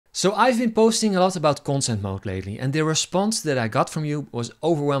So I've been posting a lot about consent mode lately, and the response that I got from you was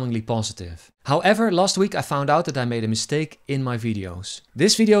overwhelmingly positive. However, last week I found out that I made a mistake in my videos.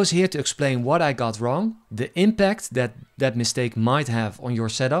 This video is here to explain what I got wrong, the impact that that mistake might have on your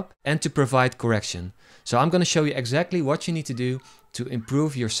setup, and to provide correction. So I'm going to show you exactly what you need to do to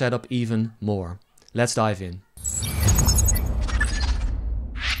improve your setup even more. Let's dive in.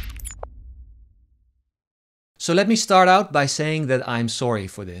 So let me start out by saying that I'm sorry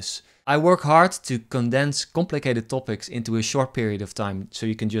for this. I work hard to condense complicated topics into a short period of time so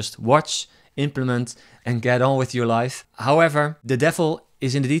you can just watch, implement and get on with your life. However, the devil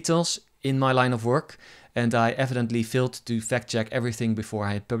is in the details in my line of work, and I evidently failed to fact check everything before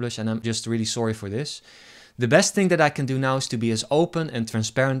I publish, and I'm just really sorry for this. The best thing that I can do now is to be as open and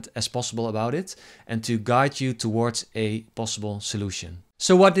transparent as possible about it and to guide you towards a possible solution.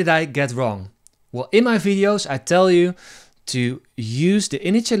 So what did I get wrong? Well, in my videos, I tell you to use the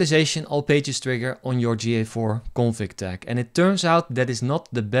initialization all pages trigger on your GA4 config tag. And it turns out that is not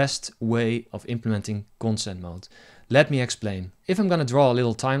the best way of implementing consent mode. Let me explain. If I'm going to draw a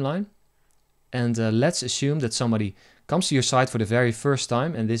little timeline, and let's assume that somebody comes to your site for the very first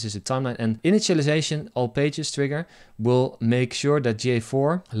time, and this is a timeline, and initialization all pages trigger will make sure that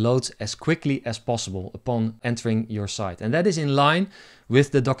GA4 loads as quickly as possible upon entering your site. And that is in line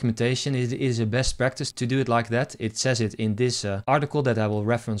with the documentation. It is a best practice to do it like that. It says it in this article that I will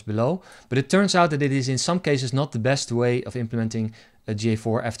reference below, but it turns out that it is in some cases not the best way of implementing a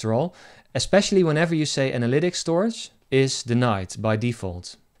GA4 after all, especially whenever you say analytics storage is denied by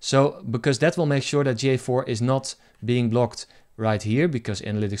default. So, because that will make sure that GA4 is not being blocked right here because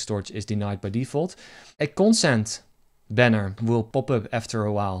analytics storage is denied by default. A consent banner will pop up after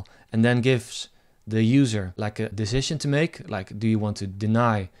a while and then gives the user like a decision to make, like do you want to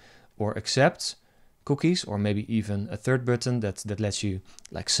deny or accept cookies, or maybe even a third button that lets you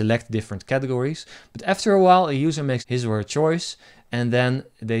like select different categories. But after a while a user makes his or her choice and then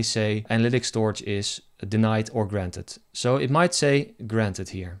they say analytics storage is denied or granted. So it might say granted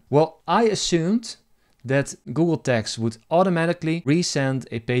here. Well, I assumed that Google Tags would automatically resend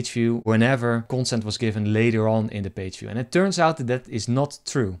a page view whenever consent was given later on in the page view. And it turns out that that is not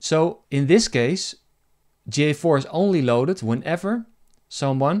true. So in this case, GA4 is only loaded whenever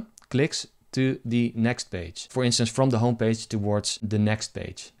someone clicks to the next page. For instance, from the home page towards the next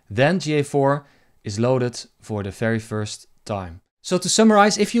page. Then GA4 is loaded for the very first time. So to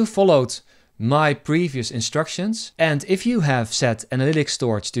summarize, if you followed my previous instructions, and if you have set analytics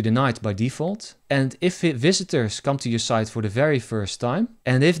storage to denied by default, and if visitors come to your site for the very first time,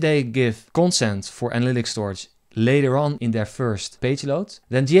 and if they give consent for analytics storage later on in their first page load,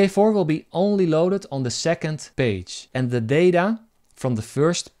 then GA4 will be only loaded on the second page, and the data from the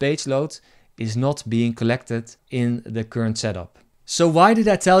first page load is not being collected in the current setup. So why did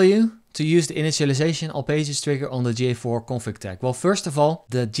I tell you to use the initialization all pages trigger on the GA4 config tag? Well, first of all,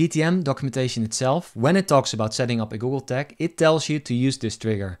 the GTM documentation itself, when it talks about setting up a Google tag, it tells you to use this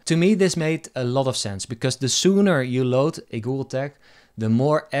trigger. To me, this made a lot of sense because the sooner you load a Google tag, the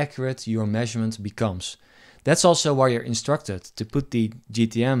more accurate your measurement becomes. That's also why you're instructed to put the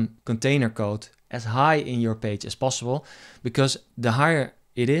GTM container code as high in your page as possible, because the higher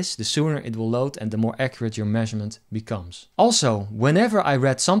it is, the sooner it will load and the more accurate your measurement becomes. Also, whenever I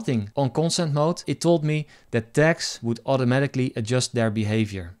read something on consent mode, it told me that tags would automatically adjust their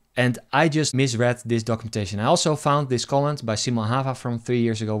behavior. And I just misread this documentation. I also found this comment by Simon Hava from 3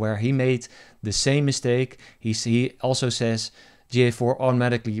 years ago where he made the same mistake. He also says GA4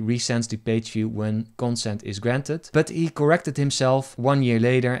 automatically resends the page view when consent is granted. But he corrected himself 1 year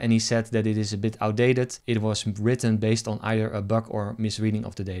later and he said that it is a bit outdated. It was written based on either a bug or misreading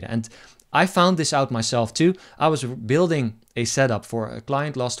of the data. And I found this out myself too. I was building a setup for a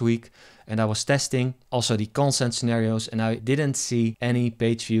client last week and I was testing also the consent scenarios, and I didn't see any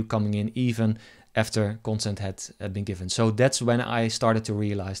page view coming in even after consent had been given. So that's when I started to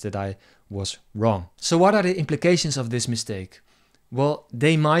realize that I was wrong. So what are the implications of this mistake? Well,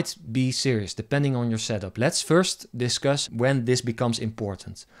 they might be serious depending on your setup. Let's first discuss when this becomes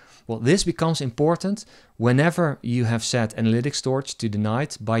important. Well, this becomes important whenever you have set analytics storage to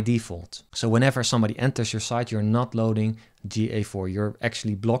denied by default. So whenever somebody enters your site, you're not loading GA4. You're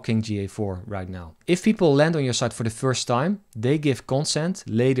actually blocking GA4 right now. If people land on your site for the first time, they give consent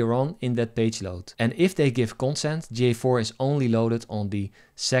later on in that page load. And if they give consent, GA4 is only loaded on the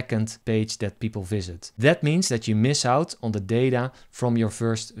second page that people visit. That means that you miss out on the data from your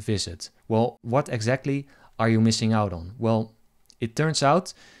first visit. Well, what exactly are you missing out on? Well, it turns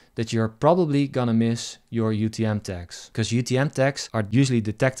out that you're probably gonna miss your UTM tags, because UTM tags are usually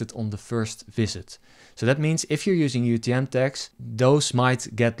detected on the first visit. So that means if you're using UTM tags, those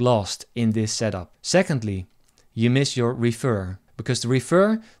might get lost in this setup. Secondly, you miss your refer, because the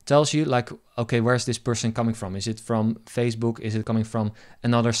refer tells you like, okay, where's this person coming from? Is it from Facebook? Is it coming from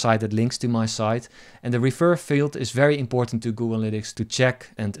another site that links to my site? And the refer field is very important to Google Analytics to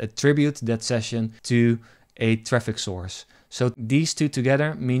check and attribute that session to a traffic source. So these two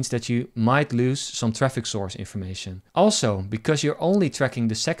together means that you might lose some traffic source information. Also, because you're only tracking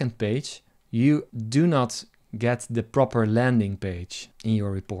the second page, you do not get the proper landing page in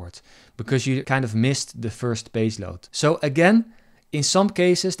your report because you kind of missed the first page load. So again, in some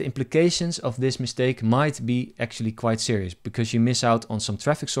cases, the implications of this mistake might be actually quite serious because you miss out on some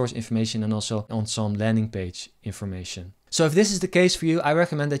traffic source information and also on some landing page information. So if this is the case for you, I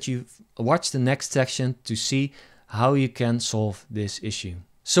recommend that you watch the next section to see how you can solve this issue.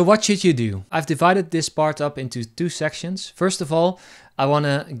 So what should you do? I've divided this part up into two sections. First of all, I want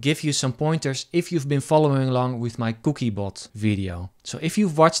to give you some pointers if you've been following along with my cookiebot video. So if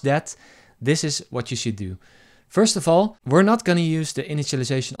you've watched that, this is what you should do. First of all, we're not going to use the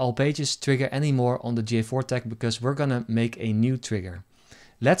initialization all pages trigger anymore on the GA4 tag because we're going to make a new trigger.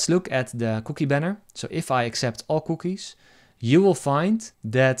 Let's look at the cookie banner. So if I accept all cookies, you will find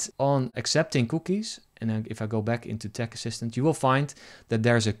that on accepting cookies, and then if I go back into Tag Assistant, you will find that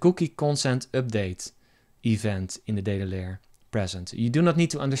there's a cookie consent update event in the data layer present. You do not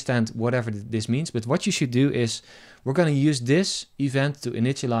need to understand whatever this means, but what you should do is we're going to use this event to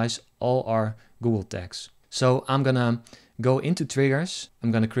initialize all our Google tags. So I'm going to go into triggers. I'm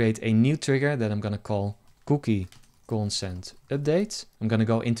going to create a new trigger that I'm going to call cookie consent update. I'm going to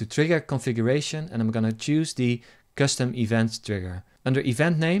go into trigger configuration and I'm going to choose the custom event trigger. Under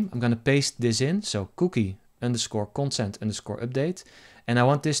event name, I'm going to paste this in. So cookie underscore consent underscore update. And I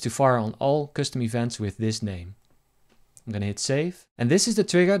want this to fire on all custom events with this name. I'm going to hit save. And this is the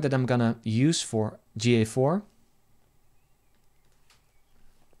trigger that I'm going to use for GA4.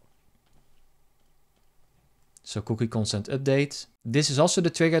 So cookie consent update. This is also the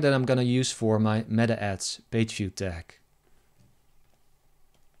trigger that I'm going to use for my meta ads page view tag.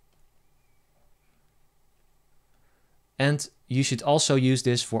 And you should also use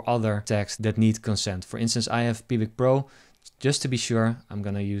this for other tags that need consent. For instance, I have Piwik Pro. Just to be sure, I'm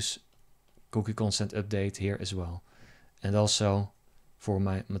going to use cookie consent update here as well. And also for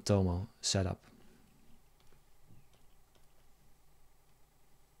my Matomo setup.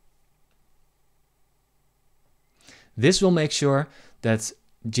 This will make sure that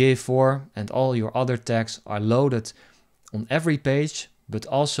GA4 and all your other tags are loaded on every page, but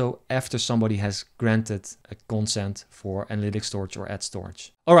also after somebody has granted a consent for analytics storage or ad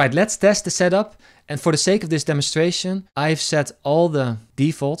storage. All right, let's test the setup. And for the sake of this demonstration, I've set all the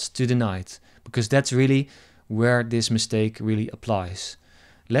defaults to denied because that's really where this mistake really applies.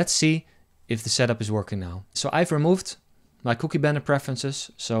 Let's see if the setup is working now. So I've removed my cookie banner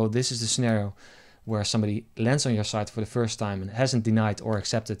preferences. So this is the scenario where somebody lands on your site for the first time and hasn't denied or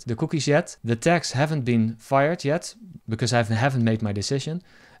accepted the cookies yet. The tags haven't been fired yet because I haven't made my decision.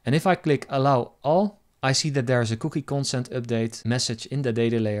 And if I click allow all, I see that there is a cookie consent update message in the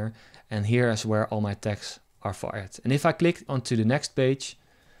data layer. And here is where all my tags are fired. And if I click onto the next page,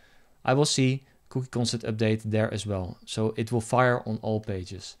 I will see cookie consent update there as well. So it will fire on all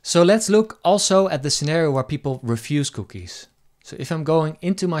pages. So let's look also at the scenario where people refuse cookies. So if I'm going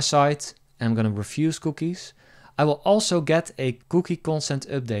into my site, I'm going to refuse cookies, I will also get a cookie consent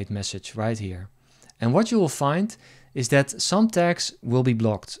update message right here. And what you will find is that some tags will be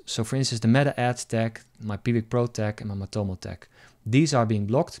blocked. So for instance, the meta ads tag, my Piwik Pro tag and my Matomo tag. These are being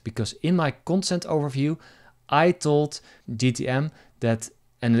blocked because in my consent overview, I told GTM that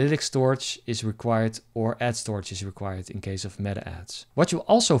analytics storage is required or ad storage is required in case of meta ads. What you'll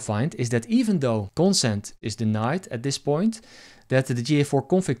also find is that even though consent is denied at this point, that the GA4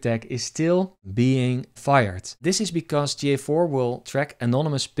 config tag is still being fired. This is because GA4 will track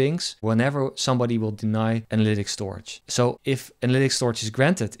anonymous pings whenever somebody will deny analytics storage. So if analytics storage is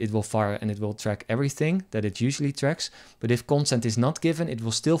granted, it will fire and it will track everything that it usually tracks. But if consent is not given, it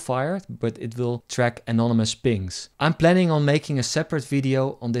will still fire, but it will track anonymous pings. I'm planning on making a separate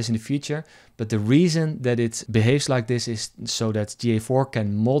video on this in the future, but the reason that it behaves like this is so that GA4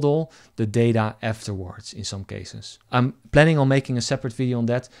 can model the data afterwards in some cases. I'm planning on making a separate video on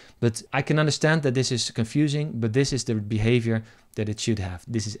that, but I can understand that this is confusing, but this is the behavior that it should have.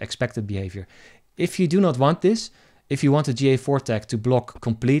 This is expected behavior. If you do not want this, if you want a GA4 tag to block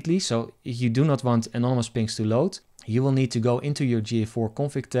completely, so if you do not want anonymous pings to load, you will need to go into your GA4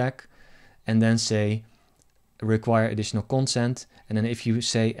 config tag and then say require additional consent. And then if you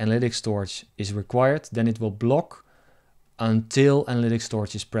say analytic storage is required, then it will block until analytic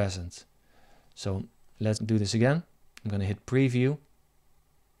storage is present. So let's do this again. I'm going to hit preview.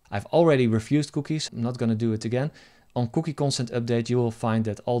 I've already refused cookies. I'm not going to do it again. On cookie consent update, you will find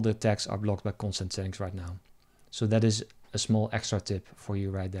that all the tags are blocked by consent settings right now. So that is a small extra tip for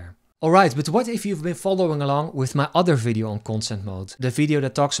you right there. Alright, but what if you've been following along with my other video on consent mode? The video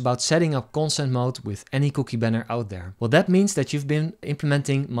that talks about setting up consent mode with any cookie banner out there. Well, that means that you've been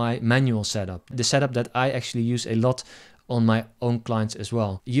implementing my manual setup. The setup that I actually use a lot on my own clients as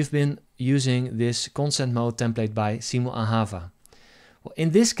well. You've been using this consent mode template by Simo Ahava. Well,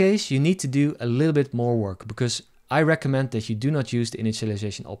 in this case, you need to do a little bit more work because I recommend that you do not use the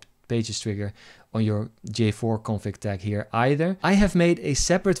initialization of pages trigger on your GA4 config tag here either. I have made a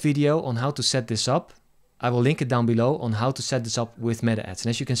separate video on how to set this up. I will link it down below on how to set this up with meta ads. And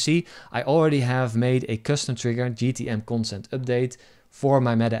as you can see, I already have made a custom trigger GTM consent update for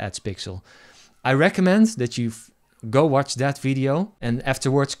my meta ads pixel. I recommend that you go watch that video and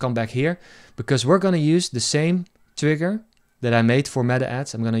afterwards come back here because we're going to use the same trigger that I made for meta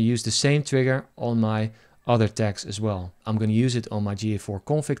ads. I'm going to use the same trigger on my other tags as well. I'm going to use it on my GA4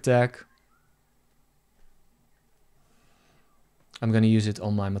 config tag. I'm going to use it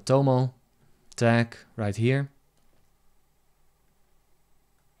on my Matomo tag right here.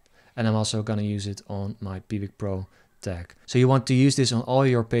 And I'm also going to use it on my Pbic Pro tag. So you want to use this on all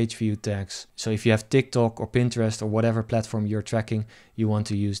your page view tags. So if you have TikTok or Pinterest or whatever platform you're tracking, you want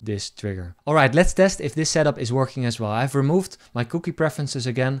to use this trigger. All right, let's test if this setup is working as well. I've removed my cookie preferences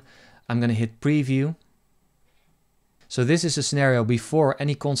again. I'm going to hit preview. So this is a scenario before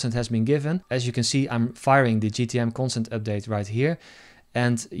any consent has been given. As you can see, I'm firing the GTM consent update right here.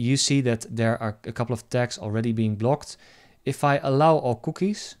 And you see that there are a couple of tags already being blocked. If I allow all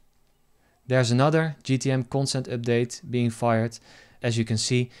cookies, there's another GTM consent update being fired. As you can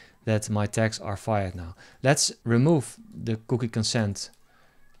see that my tags are fired now. Let's remove the cookie consent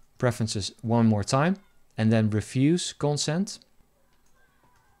preferences one more time and then refuse consent.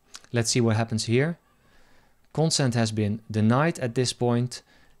 Let's see what happens here. Consent has been denied at this point.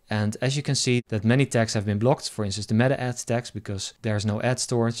 And as you can see that many tags have been blocked, for instance, the meta ads tags, because there's no ad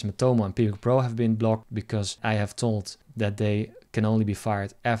storage. Matomo and Pbic Pro have been blocked because I have told that they can only be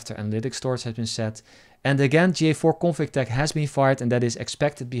fired after analytics storage has been set. And again, GA4 config tag has been fired, and that is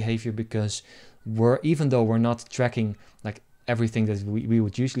expected behavior because even though we're not tracking like everything that we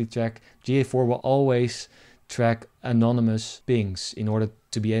would usually track, GA4 will always track anonymous pings in order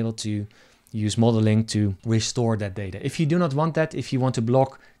to be able to use modeling to restore that data. If you do not want that, if you want to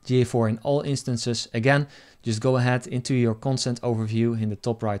block GA4 in all instances, again, just go ahead into your consent overview in the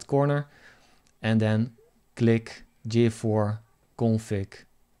top right corner and then click GA4 config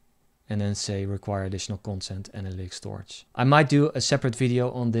and then say require additional consent and analytic storage. I might do a separate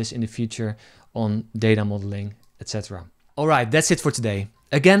video on this in the future on data modeling, etc. All right, that's it for today.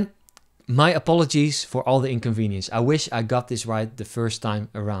 Again, my apologies for all the inconvenience. I wish I got this right the first time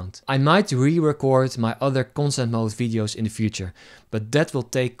around. I might re-record my other consent mode videos in the future, but that will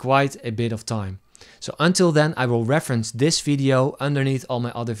take quite a bit of time. So until then, I will reference this video underneath all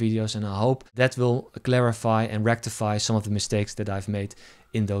my other videos, and I hope that will clarify and rectify some of the mistakes that I've made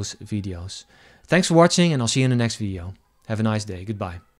in those videos. Thanks for watching, and I'll see you in the next video. Have a nice day. Goodbye.